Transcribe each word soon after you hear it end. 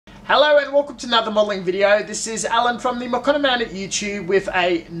Hello and welcome to another modelling video. This is Alan from the Mokanaman at YouTube with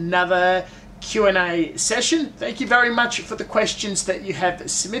another Q&A session. Thank you very much for the questions that you have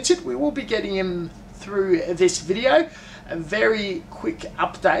submitted. We will be getting them through this video. A very quick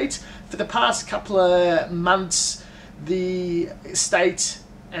update. For the past couple of months, the state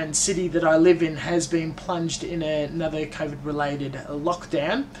and city that I live in has been plunged in another COVID-related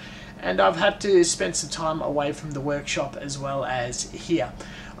lockdown, and I've had to spend some time away from the workshop as well as here.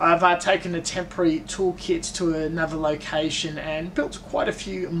 I've taken a temporary toolkit to another location and built quite a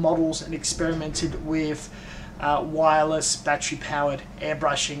few models and experimented with wireless battery-powered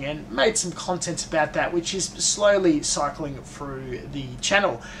airbrushing and made some content about that, which is slowly cycling through the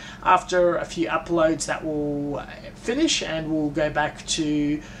channel. After a few uploads, that will finish and we'll go back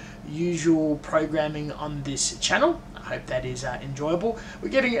to usual programming on this channel. I hope that is enjoyable. We're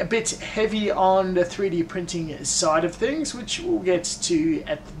getting a bit heavy on the 3D printing side of things, which we'll get to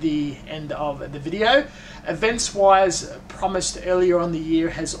at the end of the video. Events wise, promised earlier on the year,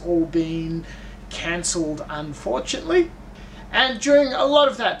 has all been cancelled unfortunately. And during a lot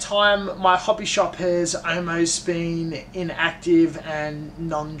of that time, my hobby shop has almost been inactive and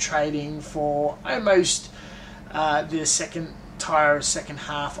non-trading for almost the second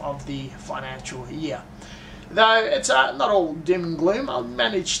half of the financial year. Though it's not all doom and gloom, I've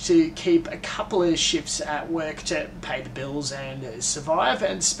managed to keep a couple of shifts at work to pay the bills and survive,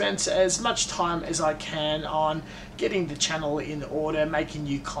 and spent as much time as I can on getting the channel in order, making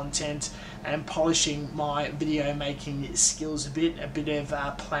new content and polishing my video making skills a bit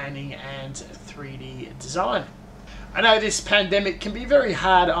of planning and 3D design. I know this pandemic can be very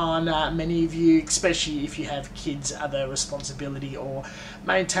hard on many of you, especially if you have kids, other responsibility, or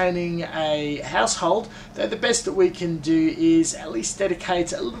maintaining a household, though the best that we can do is at least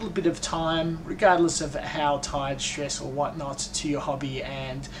dedicate a little bit of time, regardless of how tired, stressed or whatnot, to your hobby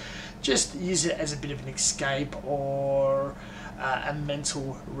and just use it as a bit of an escape or a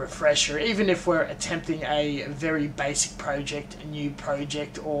mental refresher, even if we're attempting a very basic project, a new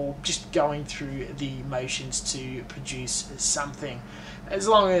project, or just going through the motions to produce something. As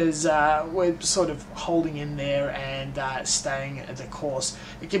long as we're sort of holding in there and staying the course.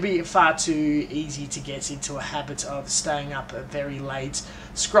 It can be far too easy to get into a habit of staying up very late,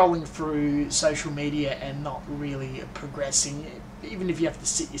 scrolling through social media and not really progressing. Even if you have to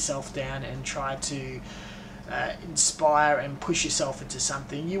sit yourself down and try to inspire and push yourself into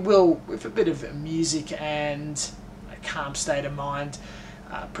something, you will, with a bit of music and a calm state of mind,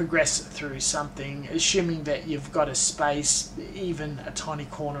 progress through something, assuming that you've got a space, even a tiny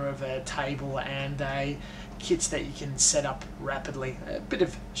corner of a table and a kit that you can set up rapidly. A bit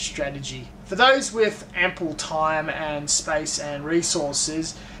of strategy. For those with ample time and space and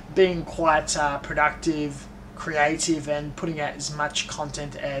resources, being quite productive, creative and putting out as much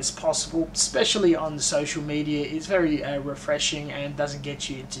content as possible, especially on social media, is very refreshing and doesn't get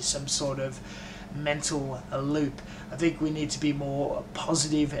you into some sort of mental loop. I think we need to be more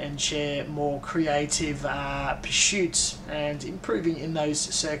positive and share more creative pursuits and improving in those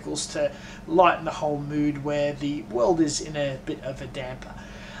circles to lighten the whole mood where the world is in a bit of a damper.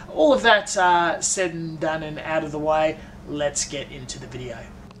 All of that said and done and out of the way, let's get into the video.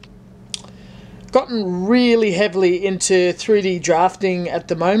 Gotten really heavily into 3D drafting at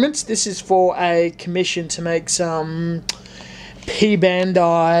the moment. This is for a commission to make some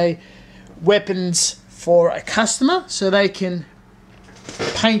P-bandai weapons for a customer so they can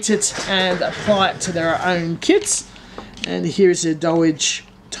paint it and apply it to their own kits. And here's a Doge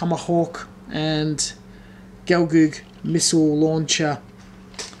Tomahawk and Gelgug missile launcher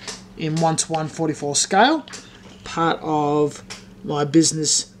in 1:144 scale, part of my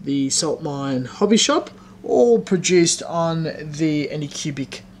business, the Salt Mine Hobby Shop, all produced on the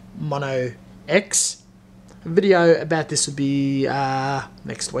Anycubic Mono X. A video about this will be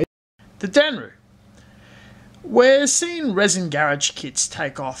next week. The Danru. We're seeing resin garage kits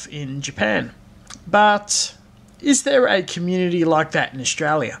take off in Japan, but is there a community like that in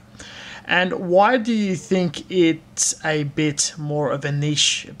Australia? And why do you think it's a bit more of a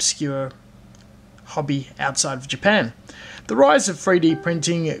niche, obscure hobby outside of Japan? The rise of 3D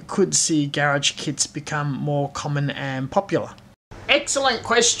printing could see garage kits become more common and popular. Excellent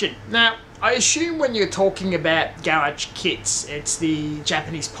question. Now, I assume when you're talking about garage kits, it's the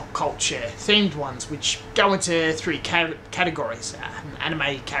Japanese pop culture themed ones, which go into three categories.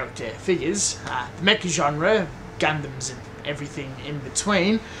 Anime character figures, the mecha genre, Gundams and everything in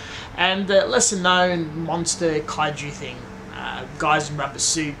between, and the lesser known monster kaiju thing, guys in rubber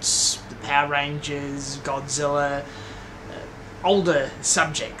suits, the Power Rangers, Godzilla, older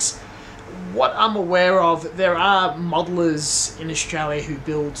subjects. what I'm aware of, there are modelers in Australia who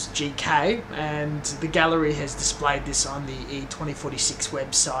build GK, and the gallery has displayed this on the E2046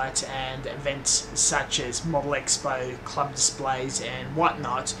 website and events such as Model Expo, club displays and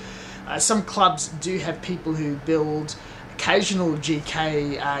whatnot. Some clubs do have people who build occasional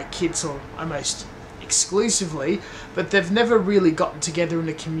GK kits, or almost exclusively, but they've never really gotten together in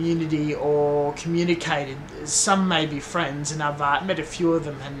a community or communicated. Some may be friends, and I've met a few of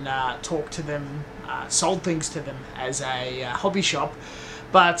them and talked to them, sold things to them as a hobby shop,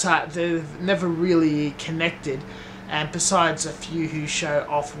 but they've never really connected. And besides a few who show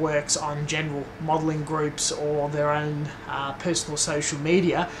off works on general modelling groups or their own personal social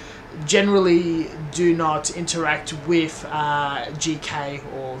media, generally do not interact with GK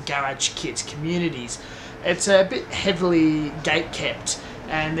or garage kit communities. It's a bit heavily gate-kept,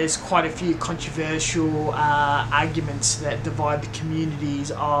 and there's quite a few controversial arguments that divide the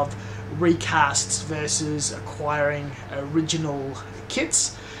communities of recasts versus acquiring original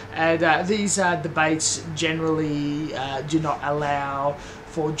kits. And these debates generally do not allow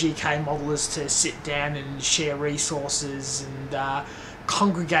for GK modelers to sit down and share resources and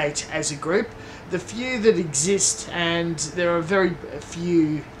congregate as a group. The few that exist, and there are very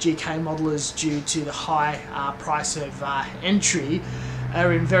few GK modelers due to the high price of entry,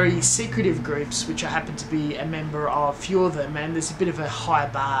 are in very secretive groups, which I happen to be a member of a few of them, and there's a bit of a high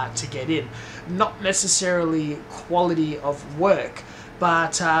bar to get in. Not necessarily quality of work,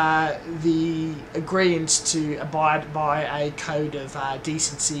 but the agreement to abide by a code of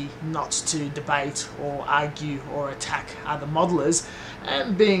decency, not to debate or argue or attack other modelers,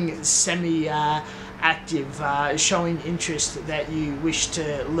 and being semi-active, showing interest that you wish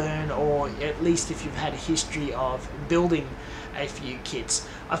to learn, or at least if you've had a history of building a few kits.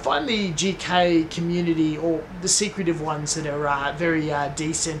 I find the GK community, or the secretive ones that are very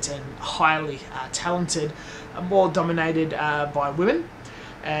decent and highly talented, are more dominated by women,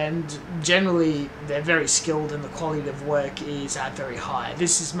 and generally they're very skilled and the quality of work is very high.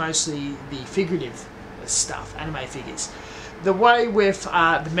 This is mostly the figurative stuff, anime figures. The way with the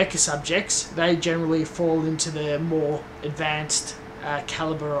mecha subjects, they generally fall into the more advanced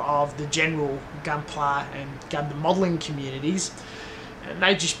caliber of the general Gunpla and Gundam modelling communities, and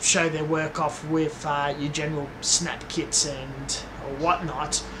they just show their work off with your general snap kits and or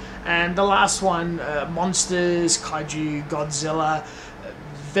whatnot. And the last one, monsters, kaiju, Godzilla,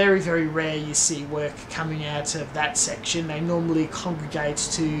 very, very rare you see work coming out of that section. They normally congregate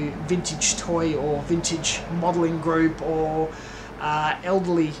to vintage toy or vintage modelling group, or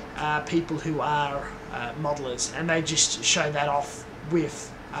elderly people who are modelers, and they just show that off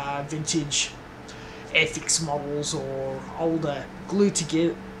with vintage Airfix models or older glued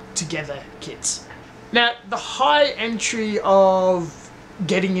together kits. Now, the high entry of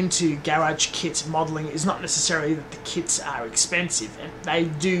getting into garage kit modelling is not necessarily that the kits are expensive, and they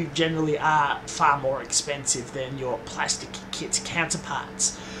do generally are far more expensive than your plastic kit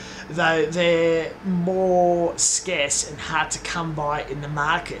counterparts, though they're more scarce and hard to come by in the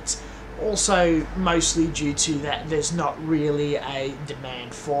market. Also, mostly due to that there's not really a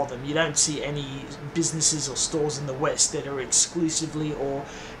demand for them. You don't see any businesses or stores in the West that are exclusively or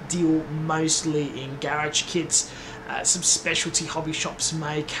deal mostly in garage kits. Some specialty hobby shops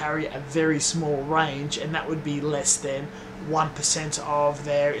may carry a very small range, and that would be less than 1% of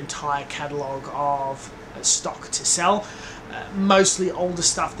their entire catalogue of stock to sell. Mostly older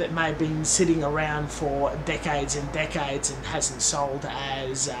stuff that may have been sitting around for decades and decades and hasn't sold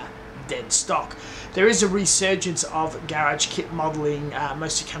as dead stock. There is a resurgence of garage kit modelling,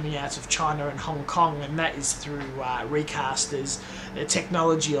 mostly coming out of China and Hong Kong, and that is through recasters. The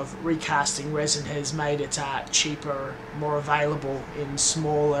technology of recasting resin has made it cheaper, more available in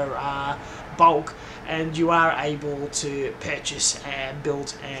smaller bulk, and you are able to purchase and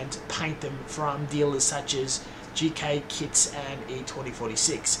build and paint them from dealers such as GK Kits and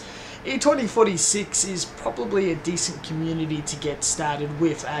E2046. E2046 is probably a decent community to get started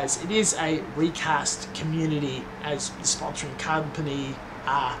with, as it is a recast community, as the sponsoring company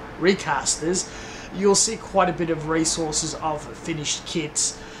are recasters. You'll see quite a bit of resources of finished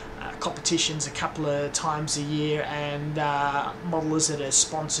kits, competitions a couple of times a year, and modelers that are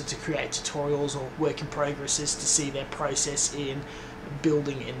sponsored to create tutorials or work in progresses to see their process in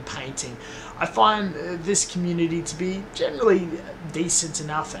building and painting. I find this community to be generally decent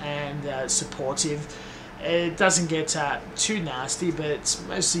enough and supportive. It doesn't get too nasty, but it's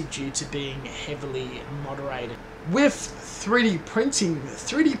mostly due to being heavily moderated. With 3D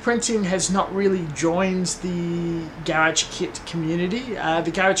printing has not really joined the garage kit community.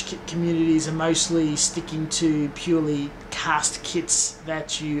 The garage kit communities are mostly sticking to purely cast kits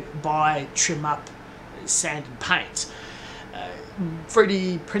that you buy, trim up, sand and paint.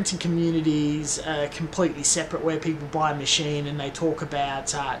 3D printing communities are completely separate, where people buy a machine and they talk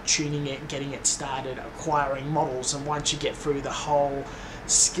about tuning it, getting it started, acquiring models, and once you get through the whole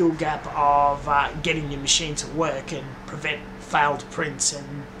skill gap of getting your machine to work and prevent failed prints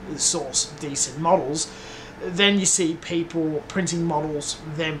and source decent models, then you see people printing models,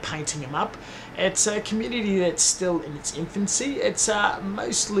 then painting them up. It's a community that's still in its infancy. It's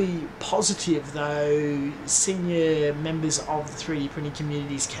mostly positive, though senior members of the 3D printing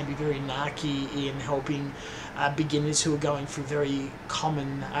communities can be very narky in helping beginners who are going through very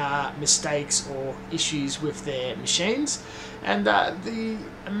common mistakes or issues with their machines. And the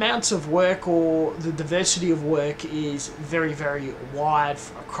amount of work, or the diversity of work, is very, very wide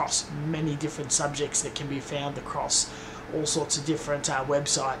across many different subjects that can be found across all sorts of different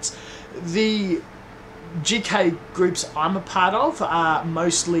websites. The GK groups I'm a part of are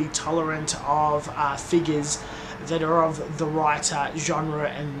mostly tolerant of figures that are of the right genre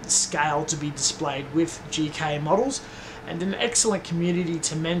and scale to be displayed with GK models. And an excellent community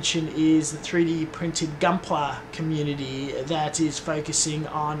to mention is the 3D printed Gunpla community that is focusing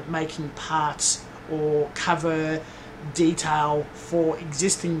on making parts or cover detail for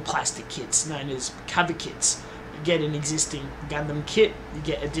existing plastic kits known as cover kits. You get an existing Gundam kit, you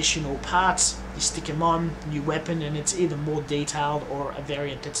get additional parts, you stick them on, new weapon, and it's either more detailed or a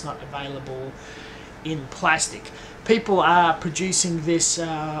variant that's not available in plastic. People are producing this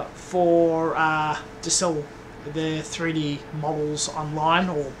to sell their 3D models online,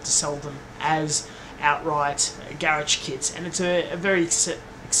 or to sell them as outright garage kits, and it's a very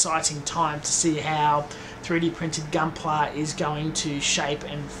exciting time to see how 3D printed Gunpla is going to shape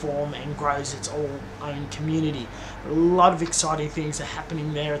and form and grows its own community. A lot of exciting things are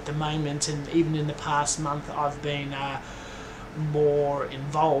happening there at the moment, and even in the past month I've been more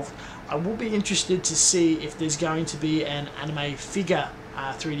involved. I will be interested to see if there's going to be an anime figure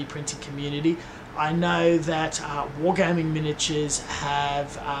 3D printing community. I know that Wargaming Miniatures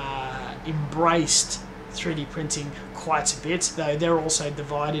have embraced 3D printing quite a bit, though they're also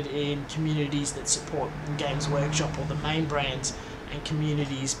divided in communities that support Games Workshop or the main brands, and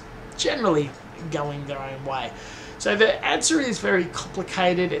communities generally going their own way. So the answer is very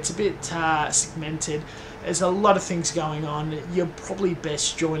complicated, it's a bit segmented, there's a lot of things going on. You're probably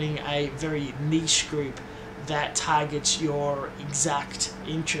best joining a very niche group that targets your exact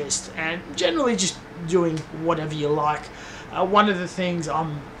interest, and generally just doing whatever you like. One of the things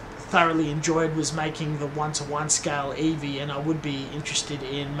I'm thoroughly enjoyed was making the 1:1 scale Eevee, and I would be interested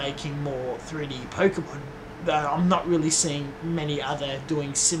in making more 3D Pokemon, though I'm not really seeing many other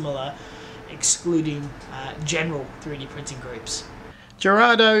doing similar, excluding general 3D printing groups.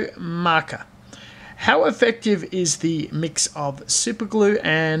 Gerardo Marca: how effective is the mix of superglue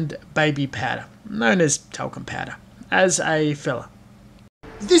and baby powder, known as talcum powder, as a filler?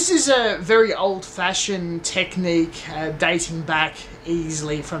 This is a very old-fashioned technique dating back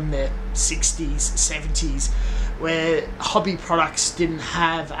easily from the 60s, 70s, where hobby products didn't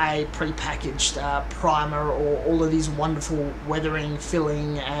have a pre-packaged primer or all of these wonderful weathering,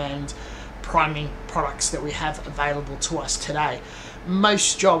 filling and priming products that we have available to us today.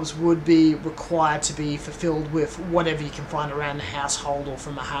 Most jobs would be required to be fulfilled with whatever you can find around the household or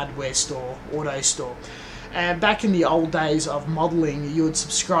from a hardware store, auto store. And back in the old days of modelling, you would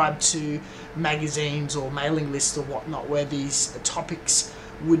subscribe to magazines or mailing lists or whatnot, where these topics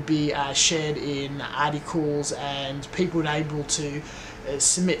would be shared in articles, and people would be able to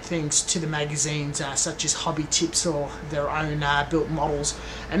submit things to the magazines such as hobby tips or their own built models.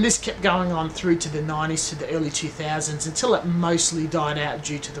 And this kept going on through to the 90s to the early 2000s, until it mostly died out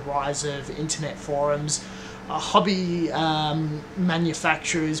due to the rise of internet forums, hobby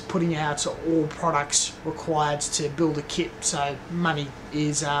manufacturers putting out all products required to build a kit, so money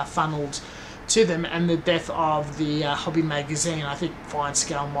is funneled to them, and the death of the hobby magazine. I think Fine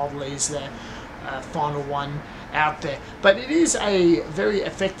Scale Model is the final one out there, but it is a very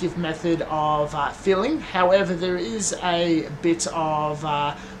effective method of filling. However, there is a bit of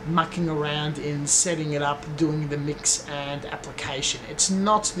mucking around in setting it up, doing the mix and application. It's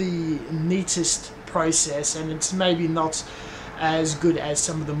not the neatest process, and it's maybe not as good as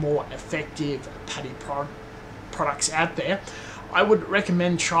some of the more effective putty products out there. I would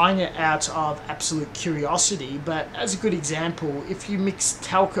recommend trying it out of absolute curiosity, but as a good example, if you mix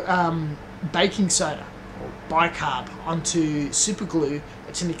baking soda or bicarb onto super glue,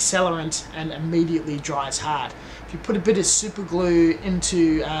 it's an accelerant and immediately dries hard. If you put a bit of super glue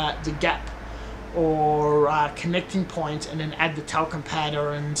into the gap or connecting point and then add the talcum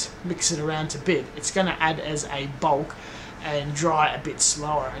powder and mix it around a bit, it's going to add as a bulk and dry a bit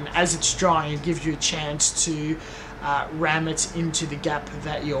slower, and as it's drying it gives you a chance to ram it into the gap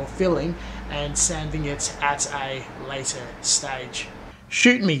that you're filling and sanding it at a later stage.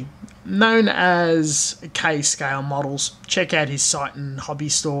 Shoot Me, known as K Scale Models, check out his site and hobby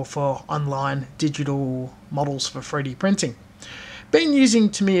store for online digital models for 3D printing. Been using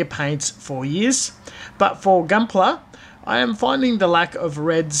Tamiya paints for years, but for Gunpla I am finding the lack of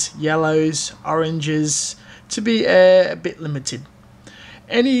reds, yellows, oranges to be a bit limited.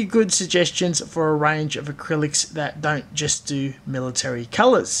 Any good suggestions for a range of acrylics that don't just do military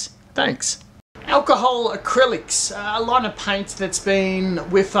colours? Thanks. Alcohol acrylics, a line of paint that's been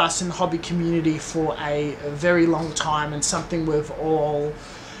with us in the hobby community for a very long time, and something we've all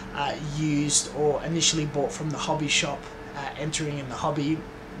used or initially bought from the hobby shop entering in the hobby.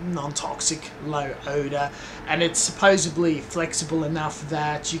 Non-toxic, low odor, and it's supposedly flexible enough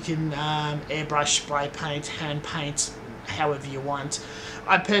that you can airbrush, spray paint, hand paint however you want.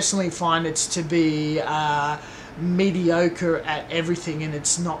 I personally find it to be mediocre at everything, and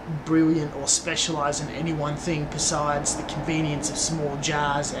it's not brilliant or specialised in any one thing besides the convenience of small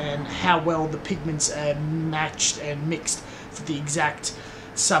jars and how well the pigments are matched and mixed for the exact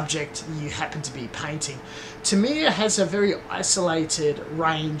subject you happen to be painting. Tamiya has a very isolated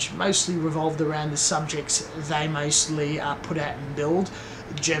range, mostly revolved around the subjects they mostly put out and build.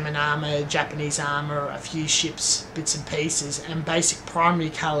 German armour, Japanese armour, a few ships, bits and pieces, and basic primary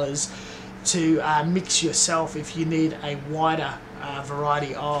colours to mix yourself if you need a wider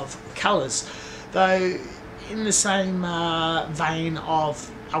variety of colours. Though in the same vein of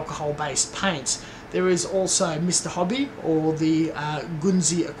alcohol-based paints, there is also Mr. Hobby, or the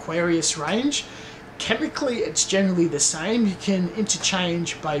Gunzi Aquarius range. Chemically it's generally the same. You can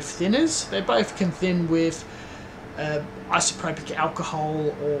interchange both thinners. They both can thin with isopropic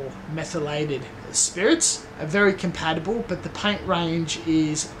alcohol or methylated spirits. Are very compatible, but the paint range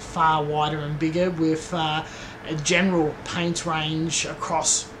is far wider and bigger, with a general paint range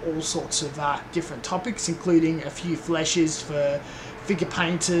across all sorts of different topics, including a few fleshes for figure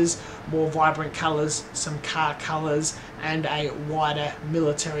painters, more vibrant colours, some car colours, and a wider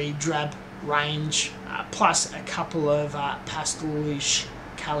military drab range, plus a couple of pastelish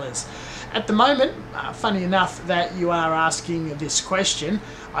colours. At the moment, funny enough that you are asking this question,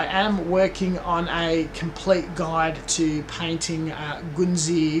 I am working on a complete guide to painting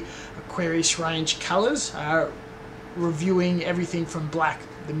Gunzi Aquarius range colours, reviewing everything from black,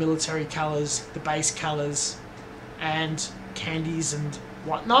 the military colours, the base colours, and candies and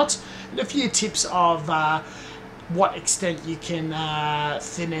whatnot, and a few tips of what extent you can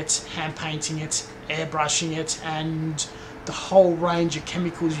thin it, hand painting it, airbrushing it, and the whole range of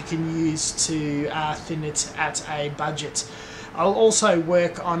chemicals you can use to thin it at a budget. I'll also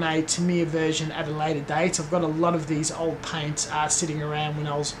work on a Tamiya version at a later date. I've got a lot of these old paints sitting around when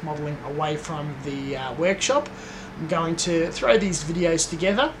I was modelling away from the workshop. I'm going to throw these videos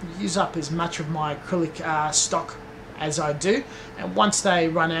together, use up as much of my acrylic stock as I do, and once they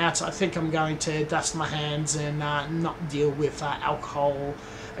run out I think I'm going to dust my hands and not deal with alcohol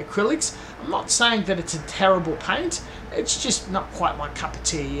acrylics. I'm not saying that it's a terrible paint, it's just not quite my cup of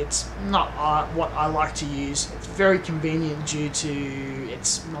tea. It's not what I like to use. It's very convenient due to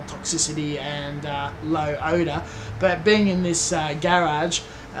its non-toxicity and low odour, but being in this garage,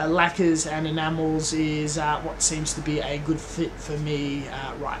 lacquers and enamels is what seems to be a good fit for me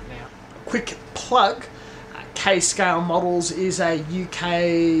right now. Quick plug. K Scale Models is a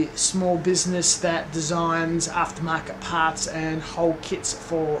UK small business that designs aftermarket parts and whole kits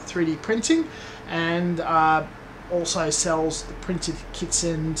for 3D printing, and also sells the printed kits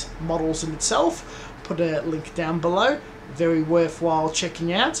and models in itself. Put a link down below. Very worthwhile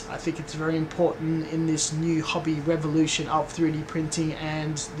checking out. I think it's very important in this new hobby revolution of 3D printing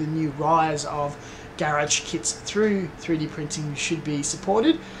and the new rise of garage kits through 3D printing should be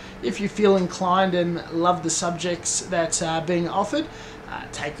supported. If you feel inclined and love the subjects that are being offered,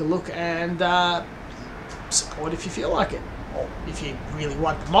 take a look and support if you feel like it, or if you really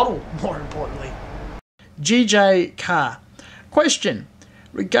want the model, more importantly. GJ Carr. Question.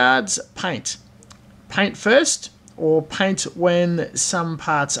 Regards paint. Paint first or paint when some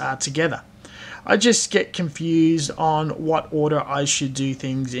parts are together? I just get confused on what order I should do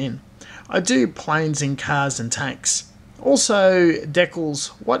things in. I do planes in cars and tanks. Also, decals,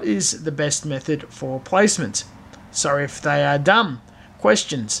 what is the best method for placement? Sorry if they are dumb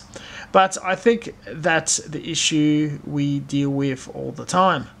questions. But I think that's the issue we deal with all the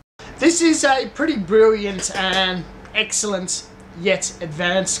time. This is a pretty brilliant and excellent yet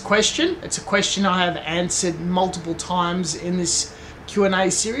advanced question. It's a question I have answered multiple times in this Q&A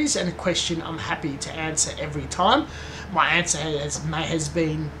series, and a question I'm happy to answer every time. My answer has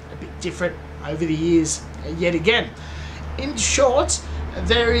been a bit different over the years yet again. In short,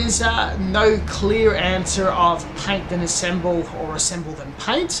 there is no clear answer of paint then assemble or assemble then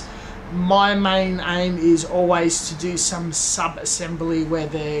paint. My main aim is always to do some sub-assembly where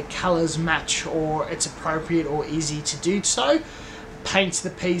the colours match or it's appropriate or easy to do so. Paint the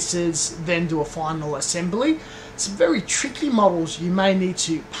pieces, then do a final assembly. Some very tricky models you may need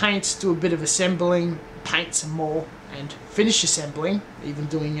to paint, do a bit of assembling, paint some more, and finish assembling, even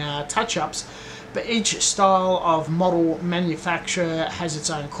doing touch-ups. But each style of model manufacturer has its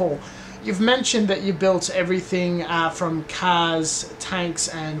own call. You've mentioned that you built everything from cars, tanks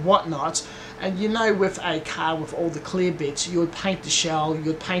and whatnot, and you know, with a car with all the clear bits, you would paint the shell, you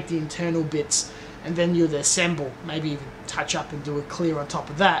would paint the internal bits, and then you'd assemble, maybe even touch up and do a clear on top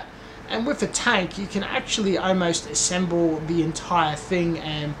of that. And with a tank, you can actually almost assemble the entire thing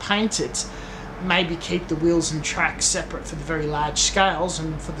and paint it. Maybe keep the wheels and tracks separate for the very large scales,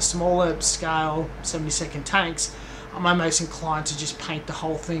 and for the smaller scale 70-second tanks, I'm almost inclined to just paint the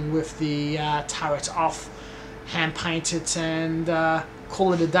whole thing with the turret off, hand paint it, and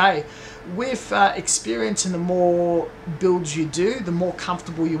call it a day. With experience and the more builds you do, the more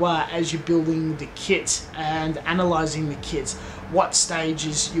comfortable you are as you're building the kit and analysing the kit, what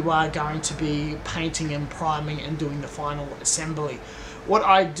stages you are going to be painting and priming and doing the final assembly. What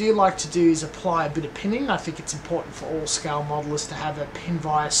I do like to do is apply a bit of pinning. I think it's important for all scale modelers to have a pin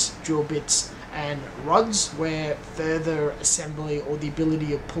vise, drill bits and rods, where further assembly or the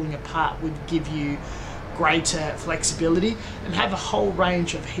ability of pulling apart would give you greater flexibility, and have a whole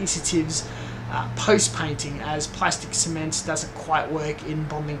range of adhesives post-painting, as plastic cement doesn't quite work in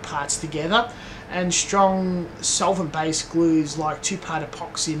bonding parts together, and strong solvent-based glues like two-part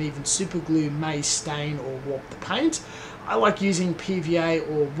epoxy and even super glue may stain or warp the paint. I like using PVA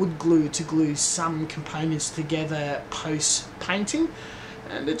or wood glue to glue some components together post-painting,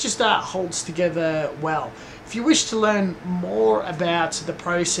 and it just holds together well. If you wish to learn more about the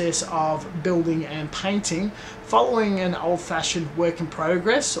process of building and painting, following an old-fashioned work in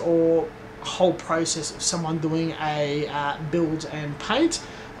progress or whole process of someone doing a build and paint,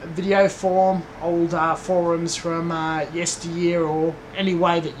 video form, old forums from yesteryear, or any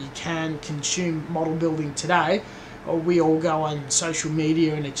way that you can consume model building today, or we all go on social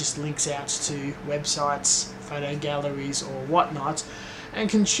media and it just links out to websites, photo galleries or whatnot, and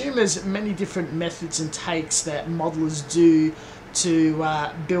consume as many different methods and takes that modelers do to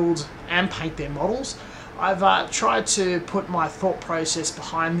build and paint their models. I've tried to put my thought process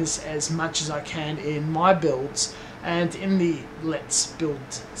behind this as much as I can in my builds, and in the Let's Build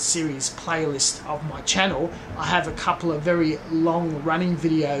series playlist of my channel, I have a couple of very long running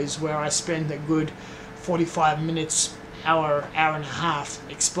videos where I spend a good 45 minutes, hour and a half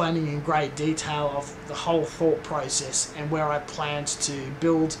explaining in great detail of the whole thought process and where I planned to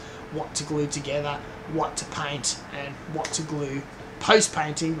build, what to glue together, what to paint and what to glue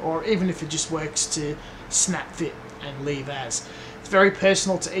post-painting, or even if it just works to snap fit and leave as. It's very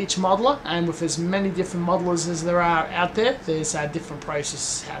personal to each modeler, and with as many different modelers as there are out there, there's different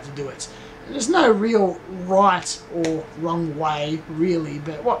processes how to do it. And there's no real right or wrong way really,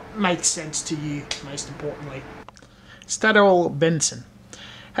 but what makes sense to you most importantly. Stadol Benson.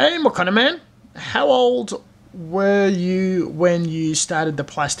 Hey Mokanaman, how old were you when you started the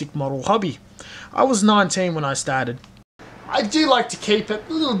plastic model hobby? I was 19 when I started. I do like to keep a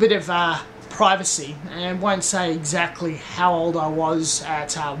little bit of privacy and won't say exactly how old I was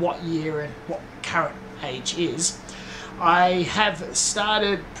at what year and what current age is. I have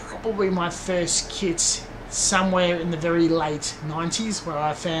started probably my first kit somewhere in the very late 90s, where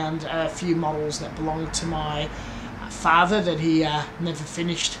I found a few models that belonged to my father that he never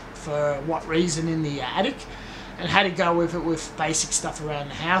finished for what reason in the attic, and had to go with it with basic stuff around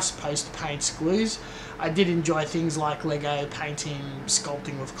the house, poster paints, glues. I did enjoy things like Lego, painting,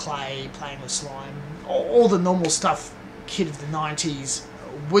 sculpting with clay, playing with slime, all the normal stuff kid of the 90s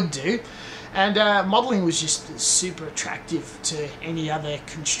would do. And modelling was just super attractive to any other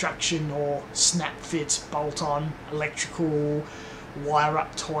construction or snap fit, bolt-on, electrical,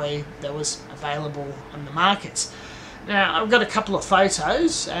 wire-up toy that was available on the markets. Now, I've got a couple of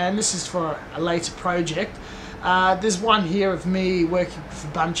photos, and this is for a later project. There's one here of me working with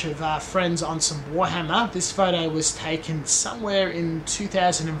a bunch of friends on some Warhammer. This photo was taken somewhere in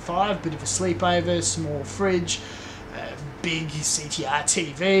 2005, bit of a sleepover, small fridge, big CTR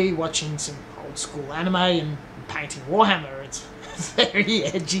TV, watching some old school anime and painting Warhammer. It's a very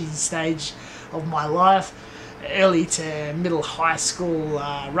edgy stage of my life, early to middle high school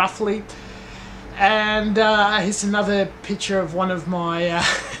roughly. And here's another picture of one of my,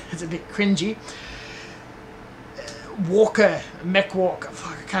 it's a bit cringy, walker, mech walker,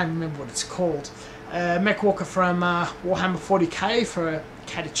 fuck, I can't remember what it's called, mech walker from Warhammer 40k for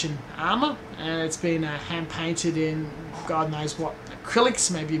Catachan armor, and it's been hand painted in God knows what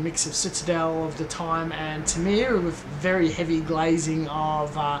acrylics, maybe a mix of Citadel of the time and Tamiya, with very heavy glazing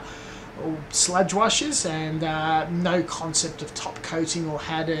of sludge washes and no concept of top coating or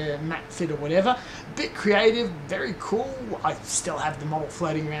how to matte fit or whatever. A bit creative, very cool. I still have the model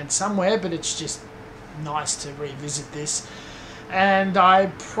floating around somewhere, but it's just nice to revisit this. And I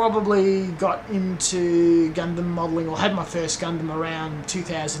probably got into Gundam modelling, or had my first Gundam around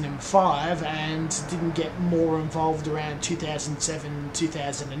 2005, and didn't get more involved around 2007,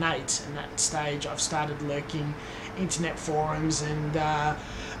 2008. And that stage I've started lurking internet forums and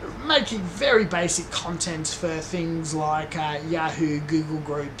making very basic content for things like Yahoo, Google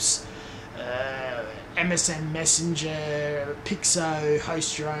groups, MSN Messenger, Pixo,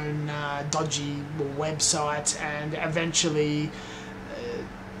 host your own dodgy website, and eventually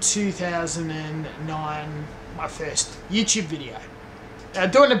 2009 my first YouTube video.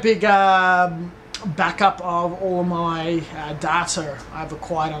 Doing a big backup of all of my data I've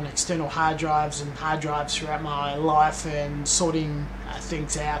acquired on external hard drives and hard drives throughout my life, and sorting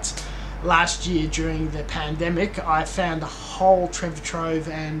things out. Last year during the pandemic, I found a whole treasure trove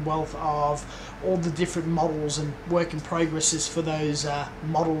and wealth of all the different models and work in progresses for those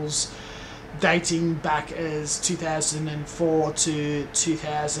models dating back as 2004 to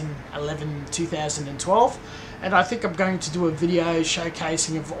 2011, 2012. And I think I'm going to do a video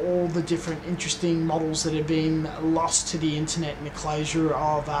showcasing of all the different interesting models that have been lost to the internet in the closure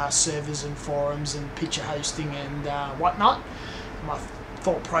of servers and forums and picture hosting and whatnot. My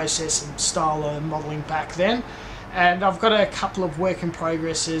thought process and style of modelling back then. And I've got a couple of work in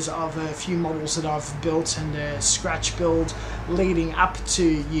progresses of a few models that I've built and a scratch build leading up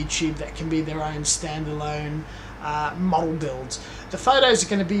to YouTube that can be their own standalone model builds. The photos are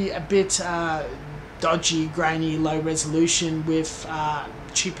going to be a bit dodgy, grainy, low resolution with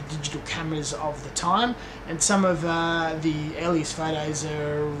cheaper digital cameras of the time, and some of the earliest photos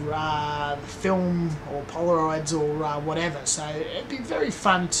are film or Polaroids or whatever, so it'd be very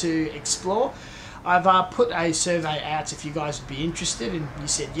fun to explore. I've put a survey out if you guys would be interested, and you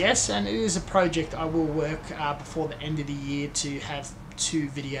said yes, and it is a project I will work before the end of the year to have 2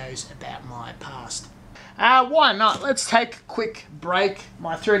 videos about my past. Why not? Let's take a quick break.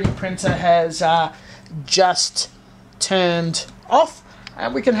 My 3D printer has just turned off,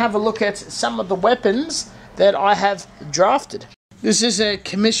 and we can have a look at some of the weapons that I have drafted. This is a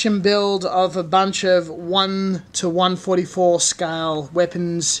commission build of a bunch of 1 to 144 scale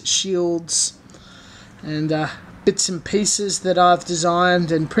weapons, shields, and bits and pieces that I've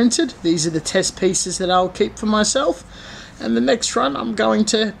designed and printed. These are the test pieces that I'll keep for myself, and the next run I'm going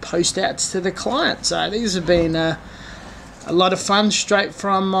to post out to the client. So these have been a lot of fun straight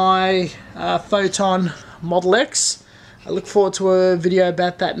from my Photon Model X. I look forward to a video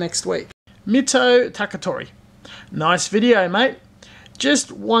about that next week. Mito Takatori. Nice video, mate.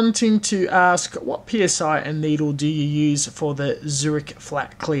 Just wanting to ask, what PSI and needle do you use for the Zurc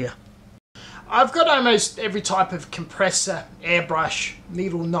flat clear? I've got almost every type of compressor, airbrush,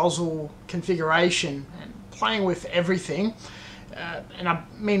 needle nozzle configuration, and playing with everything. And I'm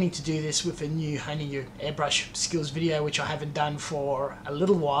meaning to do this with a new Honeydew airbrush skills video, which I haven't done for a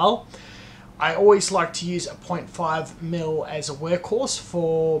little while. I always like to use a 0.5mm as a workhorse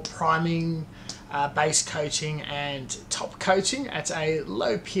for priming, base coating and top coating at a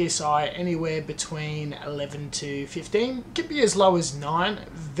low PSI, anywhere between 11 to 15. It could be as low as 9,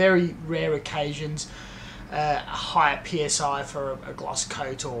 very rare occasions, a higher PSI for a gloss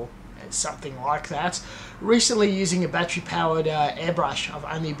coat or something like that. Recently, using a battery powered airbrush, I've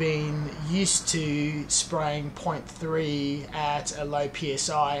only been used to spraying 0.3 at a low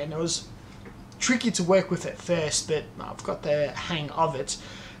PSI, and it was tricky to work with at first, but I've got the hang of it.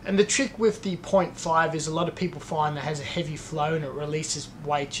 And the trick with the 0.5 is a lot of people find that it has a heavy flow and it releases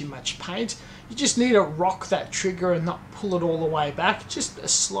way too much paint. You just need to rock that trigger and not pull it all the way back, just a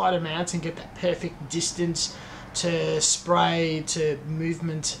slight amount, and get that perfect distance to spray to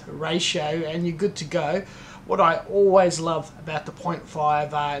movement ratio, and you're good to go. What I always love about the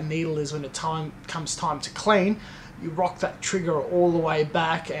 0.5 needle is when it comes time to clean, you rock that trigger all the way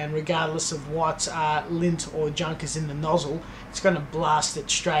back, and regardless of what lint or junk is in the nozzle, it's going to blast it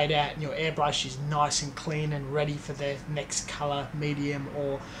straight out, and your airbrush is nice and clean and ready for the next color, medium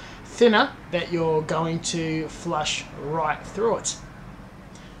or thinner, that you're going to flush right through it.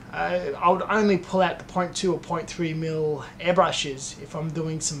 I would only pull out the 0.2 or 0.3 mil airbrushes if I'm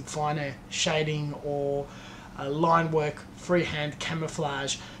doing some finer shading or line work, freehand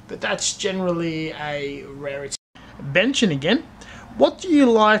camouflage, but that's generally a rarity. Benching again. What do you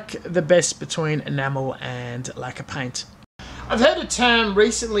like the best between enamel and lacquer paint? I've heard a term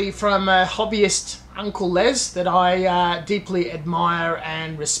recently from a hobbyist, Uncle Les, that I deeply admire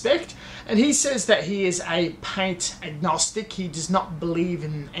and respect. And he says that he is a paint agnostic. He does not believe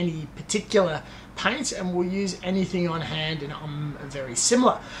in any particular paint and will use anything on hand, and I'm very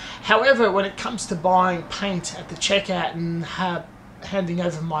similar. However, when it comes to buying paint at the checkout and handing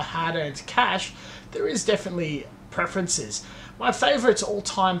over my hard-earned cash, there is definitely preferences. My favourite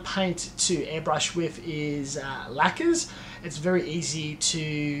all-time paint to airbrush with is lacquers. It's very easy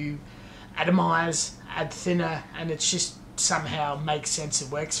to atomize, add thinner, and it's just somehow makes sense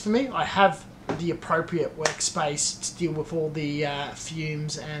and works for me. I have the appropriate workspace to deal with all the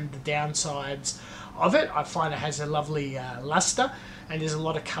fumes and the downsides of it. I find it has a lovely luster, and there's a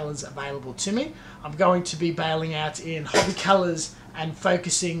lot of colours available to me. I'm going to be bailing out in hobby colours and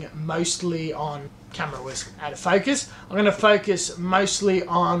focusing mostly on, camera was out of focus. I'm going to focus mostly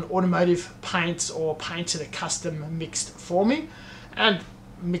on automotive paints or paints that are custom mixed for me, and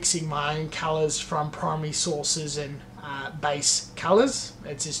mixing my own colours from primary sources and base colours.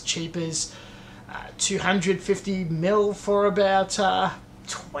 It's as cheap as 250 mil for about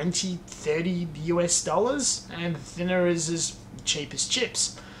 20-30 US dollars, and thinner is as cheap as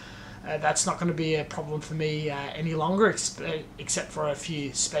chips. That's not going to be a problem for me any longer, except for a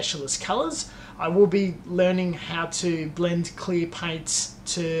few specialist colours. I will be learning how to blend clear paints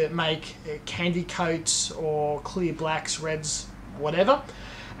to make candy coats or clear blacks, reds, whatever.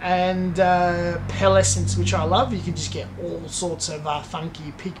 And pearlescence, which I love. You can just get all sorts of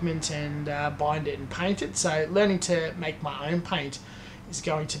funky pigment and bind it and paint it. So learning to make my own paint is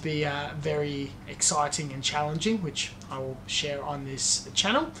going to be very exciting and challenging, which I will share on this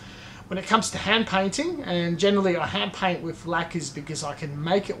channel. When it comes to hand painting, and generally I hand paint with lacquers because I can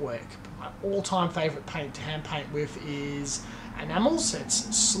make it work. My all-time favourite paint to hand paint with is enamels.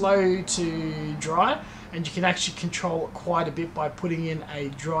 It's slow to dry, and you can actually control it quite a bit by putting in a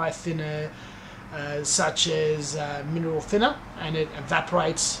dry thinner such as mineral thinner, and it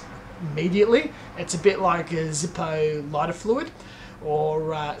evaporates immediately. It's a bit like a Zippo lighter fluid,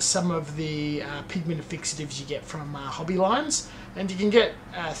 or some of the pigment fixatives you get from hobby lines. And you can get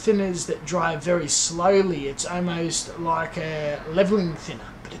thinners that dry very slowly. It's almost like a leveling thinner,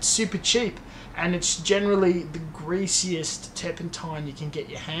 but it's super cheap, and it's generally the greasiest turpentine you can get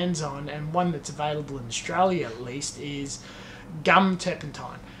your hands on, and one that's available in Australia at least is gum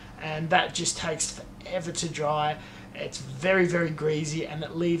turpentine, and that just takes forever to dry. It's very, very greasy, and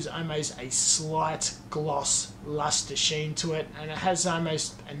it leaves almost a slight gloss, luster sheen to it, and it has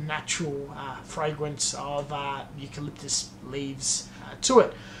almost a natural fragrance of eucalyptus leaves to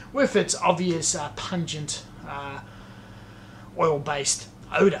it, with its obvious pungent oil-based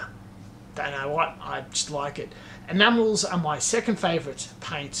odour. Don't know what, I just like it. Enamels are my second favourite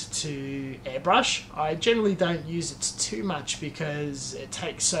paint to airbrush. I generally don't use it too much because it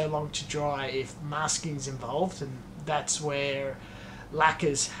takes so long to dry if masking is involved, and that's where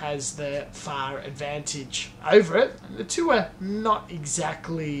lacquers has the far advantage over it. And the two are not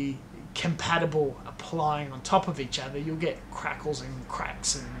exactly compatible applying on top of each other. You'll get crackles and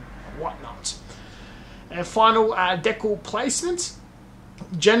cracks and whatnot. And final decal placement.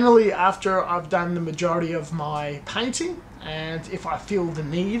 Generally, after I've done the majority of my painting, and if I feel the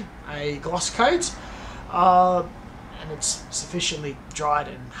need, a gloss coat, and it's sufficiently dried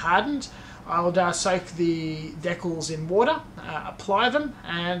and hardened, I'll soak the decals in water, apply them,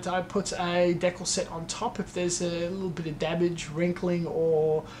 and I put a decal set on top. If there's a little bit of damage, wrinkling,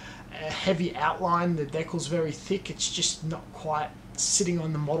 or a heavy outline, the decal's very thick, it's just not quite sitting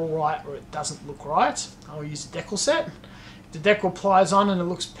on the model right, or it doesn't look right, I'll use a decal set. If the decal applies on and it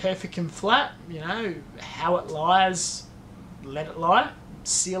looks perfect and flat, you know, how it lies, let it lie.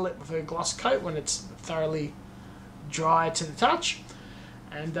 Seal it with a gloss coat when it's thoroughly dry to the touch,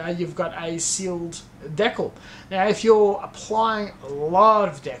 and you've got a sealed decal. Now, if you're applying a lot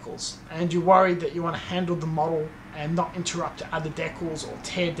of decals and you're worried that you want to handle the model and not interrupt other decals or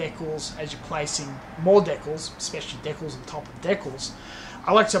tear decals as you're placing more decals, especially decals on top of decals,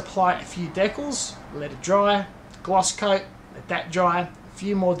 I like to apply a few decals, let it dry, gloss coat, let that dry, a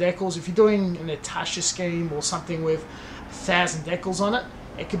few more decals. If you're doing an Natasha scheme or something with 1,000 decals on it,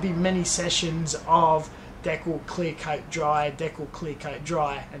 it could be many sessions of decal, clear coat, dry, decal, clear coat,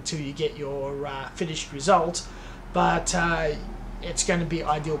 dry until you get your finished result. But it's going to be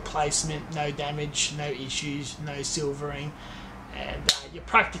ideal placement, no damage, no issues, no silvering, and you're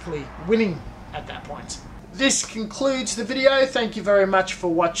practically winning at that point. This concludes the video. Thank you very much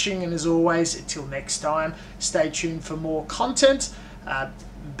for watching, and as always, until next time, stay tuned for more content, a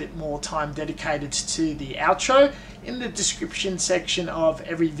bit more time dedicated to the outro. In the description section of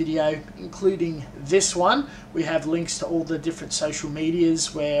every video, including this one, we have links to all the different social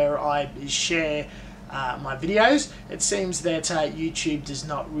medias where I share my videos. It seems that YouTube does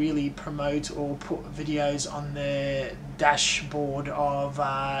not really promote or put videos on the dashboard of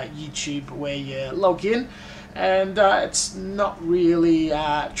YouTube where you log in, and it's not really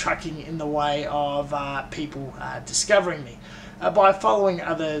tracking in the way of people discovering me. By following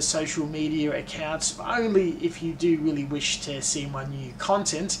other social media accounts, only if you do really wish to see my new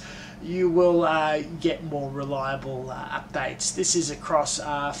content, you will get more reliable updates. This is across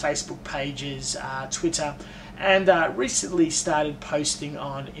Facebook pages, Twitter, and recently started posting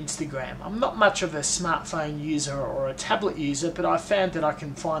on Instagram. I'm not much of a smartphone user or a tablet user, but I found that I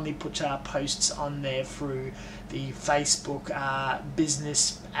can finally put posts on there through the Facebook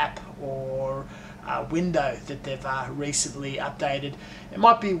business app or window that they've recently updated. It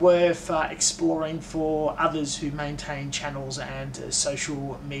might be worth exploring for others who maintain channels and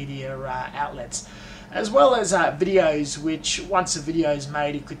social media outlets, as well as videos, which once a video is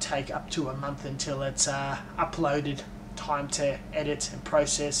made, it could take up to a month until it's uploaded. Time to edit and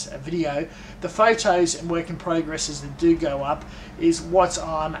process a video. The photos and work in progresses that do go up is what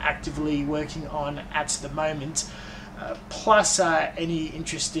I'm actively working on at the moment. Plus any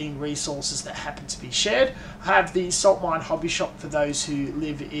interesting resources that happen to be shared. I have the Salt Mine Hobby Shop for those who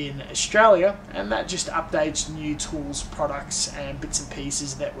live in Australia, and that just updates new tools, products and bits and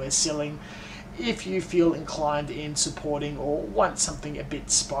pieces that we're selling if you feel inclined in supporting or want something a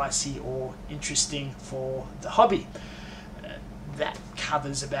bit spicy or interesting for the hobby. That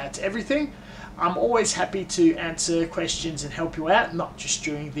covers about everything. I'm always happy to answer questions and help you out, not just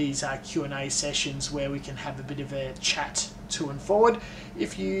during these Q&A sessions where we can have a bit of a chat to and forward.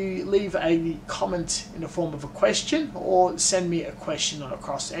 If you leave a comment in the form of a question or send me a question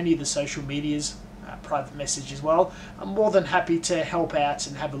across any of the social medias, private message as well, I'm more than happy to help out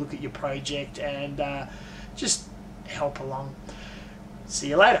and have a look at your project and just help along. See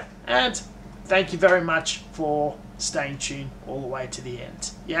you later, and thank you very much for staying tuned all the way to the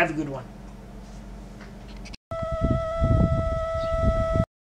end. You have a good one.